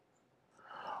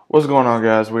What's going on,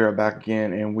 guys? We are back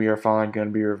again, and we are finally going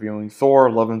to be reviewing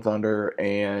Thor: Love and Thunder.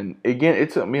 And again, it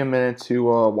took me a minute to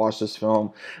watch this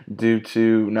film due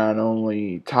to not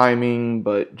only timing,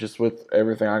 but just with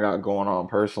everything I got going on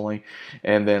personally,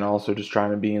 and then also just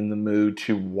trying to be in the mood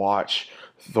to watch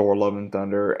Thor: Love and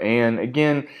Thunder. And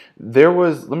again, let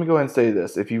me go ahead and say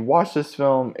this: if you watch this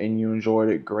film and you enjoyed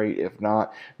it, great. If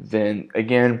not, then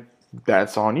again,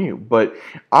 that's on you. But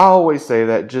I always say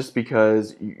that just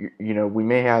because we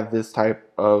may have this type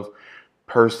of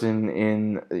person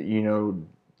in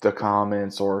the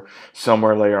comments or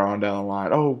somewhere later on down the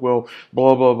line. Oh well,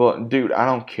 blah blah blah. Dude, I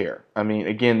don't care. I mean,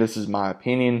 again, this is my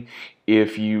opinion.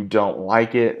 If you don't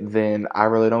like it, then I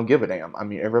really don't give a damn. I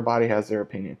mean, everybody has their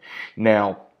opinion.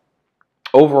 Now,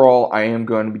 overall, I am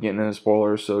going to be getting into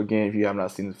spoilers, so again, if you have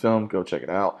not seen the film, go check it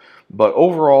out. But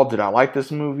overall, did I like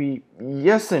this movie?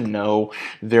 Yes and no.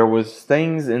 There was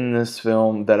things in this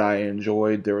film that I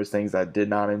enjoyed. There was things I did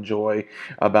not enjoy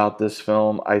about this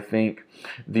film. I think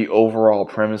the overall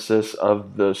premises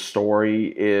of the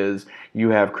story is you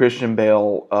have Christian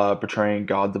Bale portraying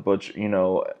God the Butcher,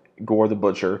 Gore the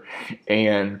Butcher,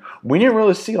 and we didn't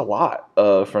really see a lot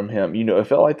from him. It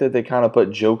felt like that they kind of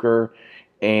put Joker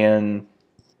and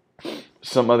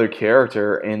some other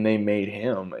character and they made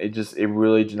him. It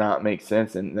really did not make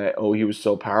sense, and that he was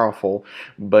so powerful,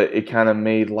 but it kind of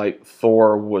made like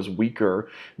Thor was weaker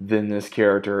than this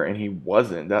character and he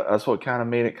wasn't. That's what kind of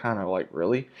made it kind of like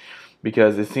really,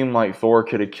 because it seemed like Thor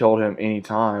could have killed him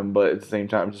anytime, but at the same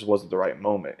time it just wasn't the right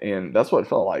moment, and that's what it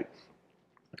felt like.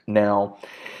 Now,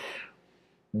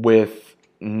 with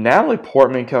Natalie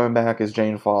Portman coming back as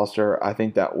Jane Foster, I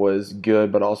think that was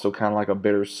good, but also kind of like a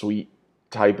bittersweet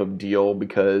type of deal,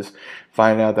 because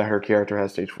finding out that her character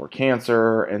has stage 4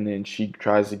 cancer, and then she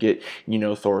tries to get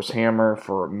Thor's hammer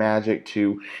for magic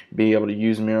to be able to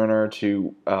use Mjolnir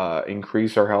to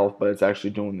increase her health, but it's actually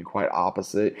doing the quite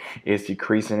opposite. It's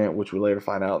decreasing it, which we later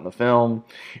find out in the film.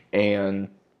 And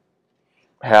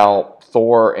how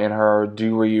Thor and her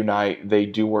do reunite, they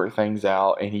do work things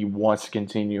out, and he wants to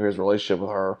continue his relationship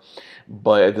with her,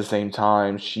 but at the same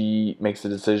time, she makes a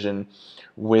decision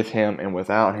with him and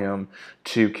without him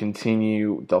to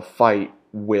continue the fight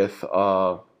with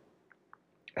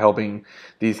helping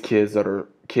these kids that are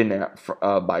kidnapped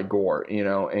by Gore,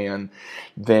 and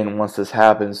then once this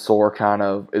happens, Thor kind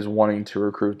of is wanting to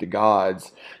recruit the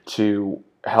gods to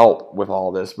help with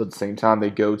all this, but at the same time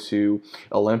they go to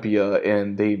Olympia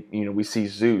and we see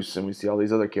Zeus and we see all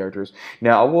these other characters.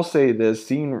 Now I will say this,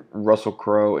 seeing Russell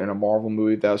Crowe in a Marvel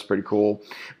movie, that was pretty cool,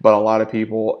 but a lot of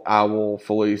people, I will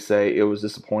fully say, it was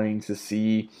disappointing to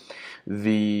see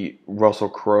the Russell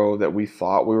Crowe that we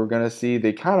thought we were going to see.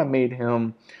 They kind of made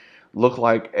him look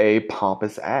like a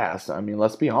pompous ass. I mean,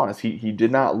 let's be honest. He did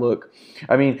not look.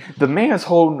 I mean, the man's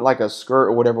holding like a skirt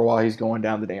or whatever while he's going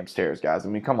down the damn stairs, guys. I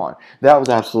mean, come on. That was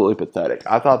absolutely pathetic.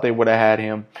 I thought they would have had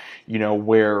him,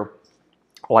 wear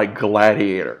like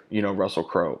Gladiator, Russell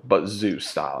Crowe, but Zeus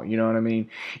style, you know what I mean?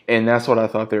 And that's what I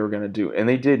thought they were going to do. And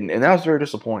they didn't. And that was very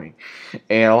disappointing.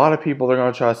 And a lot of people, they're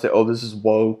going to try to say, oh, this is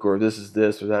woke, or this is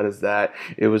this, or that is that.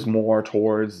 It was more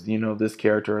towards, this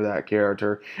character or that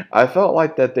character. I felt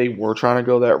like that they were trying to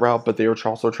go that route, but they were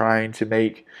also trying to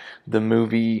make the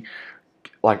movie,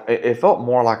 like, it felt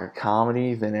more like a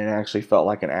comedy than it actually felt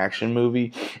like an action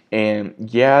movie. And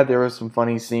yeah, there were some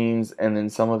funny scenes, and then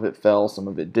some of it fell, some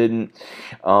of it didn't.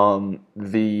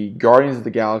 The Guardians of the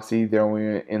Galaxy,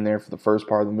 they're in there for the first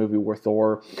part of the movie where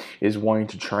Thor is wanting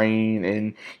to train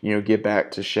and get back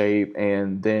to shape,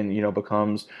 and then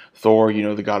becomes Thor,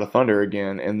 the God of Thunder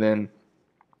again. And then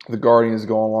the Guardians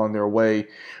go along their way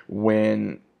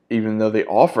when, even though they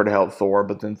offer to help Thor,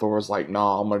 but then Thor's like,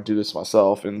 nah, I'm gonna do this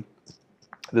myself, and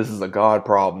this is a God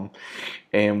problem.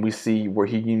 And we see where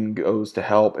he goes to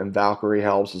help, and Valkyrie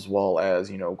helps as well as,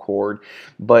 Cord.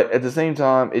 But at the same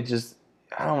time, it just,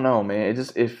 I don't know, man.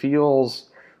 It feels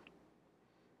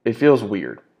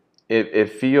weird. It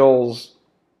feels,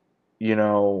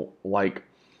 like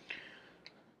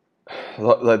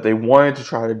they wanted to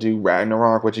try to do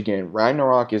Ragnarok, which again,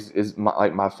 Ragnarok is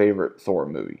my favorite Thor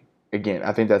movie. Again,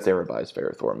 I think that's everybody's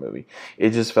favorite Thor movie. It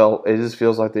just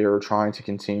feels like they were trying to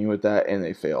continue with that, and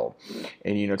they failed.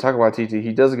 And talk about TT,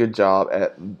 he does a good job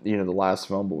at the last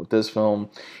film, but with this film,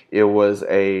 it was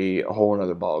a whole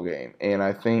another ball game. And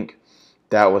I think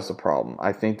that was the problem.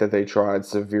 I think that they tried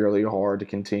severely hard to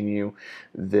continue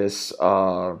this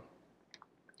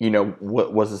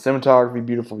what was the cinematography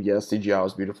beautiful? Yes, CGI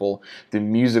was beautiful. The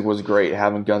music was great.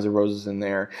 Having Guns N' Roses in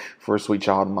there for "Sweet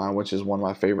Child of Mine," which is one of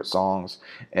my favorite songs,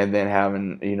 and then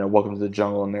having "Welcome to the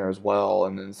Jungle" in there as well,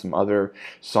 and then some other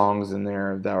songs in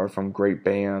there that were from great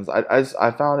bands.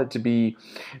 I found it to be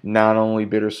not only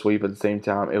bittersweet, but at the same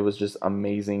time, it was just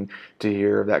amazing to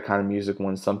hear that kind of music.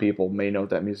 When some people may know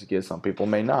what that music is, some people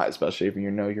may not, especially if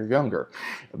you're younger.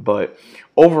 But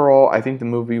overall, I think the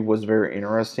movie was very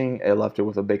interesting. It left it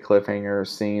with a big cliffhanger,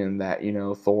 seeing that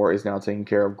Thor is now taking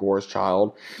care of Gore's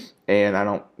child, and I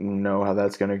don't know how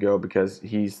that's going to go because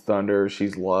he's Thunder,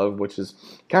 she's Love, which is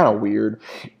kind of weird,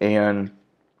 and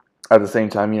at the same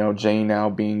time, Jane now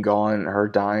being gone, her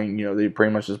dying, they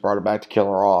pretty much just brought her back to kill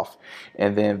her off.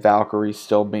 And then Valkyrie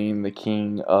still being the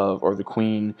king of, or the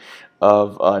queen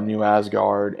of New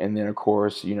Asgard. And then, of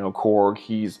course, Korg,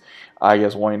 he's, I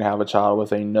guess, wanting to have a child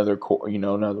with another,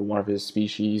 another one of his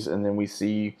species. And then we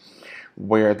see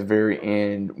where at the very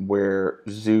end, where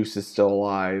Zeus is still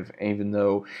alive, even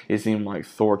though it seemed like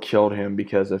Thor killed him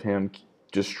because of him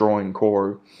destroying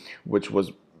Korg, which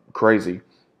was crazy.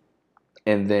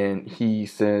 And then he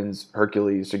sends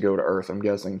Hercules to go to Earth, I'm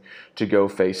guessing, to go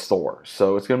face Thor.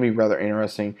 So it's going to be rather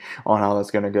interesting on how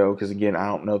that's going to go, because again, I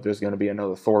don't know if there's going to be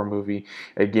another Thor movie.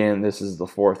 Again, this is the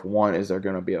fourth one. Is there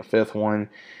going to be a fifth one?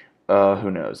 Who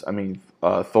knows? I mean,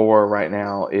 Thor right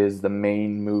now is the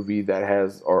main movie that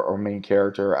has, or main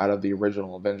character out of the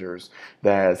original Avengers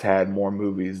that has had more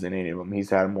movies than any of them.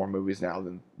 He's had more movies now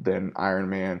than Iron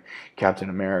Man, Captain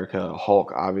America,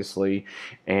 Hulk, obviously,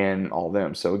 and all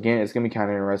them. So again, it's gonna be kind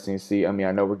of interesting to see. I mean,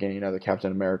 I know we're getting another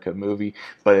Captain America movie,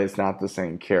 but it's not the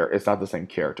same It's not the same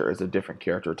character. It's a different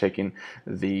character taking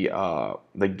the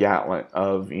gauntlet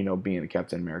of being a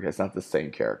Captain America. It's not the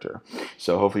same character.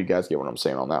 So hopefully you guys get what I'm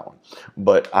saying on that one.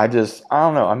 But I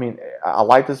don't know. I mean, I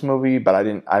like this movie, but I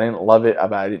didn't love it,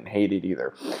 but I didn't hate it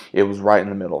either. It was right in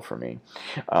the middle for me.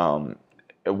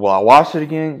 Will I watch it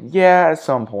again? Yeah, at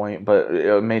some point, but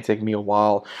it may take me a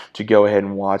while to go ahead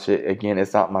and watch it. Again,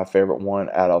 it's not my favorite one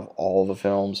out of all the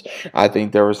films. I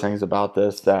think there was things about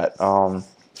this that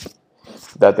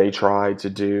they tried to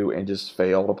do and just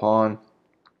failed upon,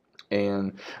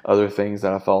 and other things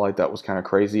that I felt like that was kind of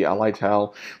crazy. I liked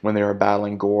how when they were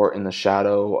battling Gore in the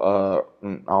Shadow,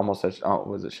 I almost said,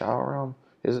 was it Shadow Realm?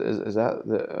 Is that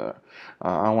the?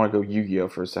 I don't want to go Yu-Gi-Oh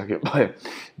for a second, but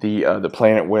the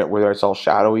planet where it's all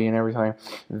shadowy and everything.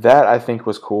 That I think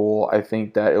was cool. I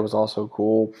think that it was also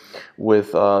cool with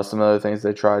some other things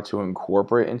they tried to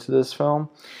incorporate into this film.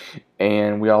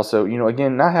 And we also,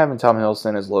 again, not having Tom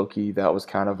Hiddleston as Loki, that was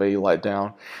kind of a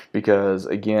letdown, because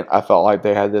again, I felt like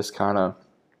they had this kind of,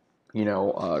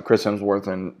 Chris Hemsworth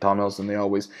and Tom Hiddleston, they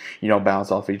always, bounce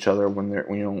off each other when they're,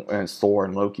 and it's Thor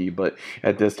and Loki. But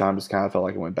at this time, just kind of felt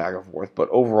like it went back and forth. But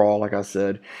overall, like I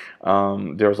said,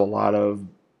 there was a lot of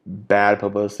bad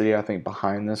publicity, I think,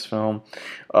 behind this film,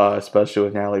 especially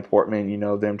with Natalie Portman.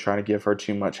 Them trying to give her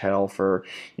too much hell for,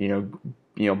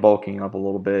 bulking up a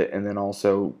little bit, and then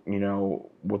also,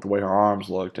 with the way her arms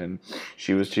looked, and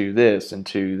she was to this and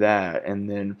to that, and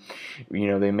then,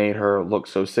 they made her look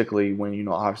so sickly when,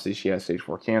 obviously she has stage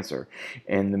 4 cancer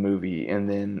in the movie, and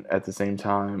then at the same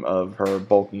time of her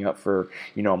bulking up for,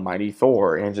 Mighty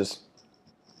Thor, and just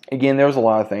again, there was a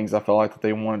lot of things I felt like that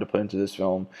they wanted to put into this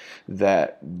film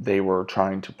that they were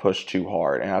trying to push too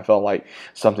hard, and I felt like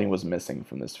something was missing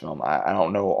from this film. I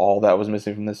don't know all that was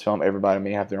missing from this film. Everybody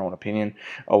may have their own opinion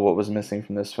of what was missing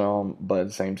from this film, but at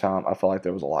the same time, I felt like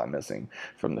there was a lot missing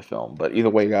from the film. But either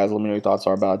way, guys, let me know your thoughts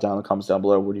are about it down in the comments down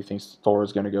below. Where do you think Thor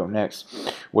is going to go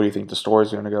next? Where do you think the story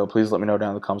is going to go? Please let me know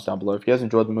down in the comments down below. If you guys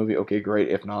enjoyed the movie, okay, great.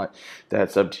 If not,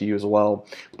 that's up to you as well.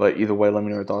 But either way, let me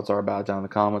know your thoughts are about it down in the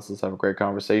comments. Let's have a great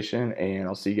conversation, and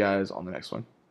I'll see you guys on the next one.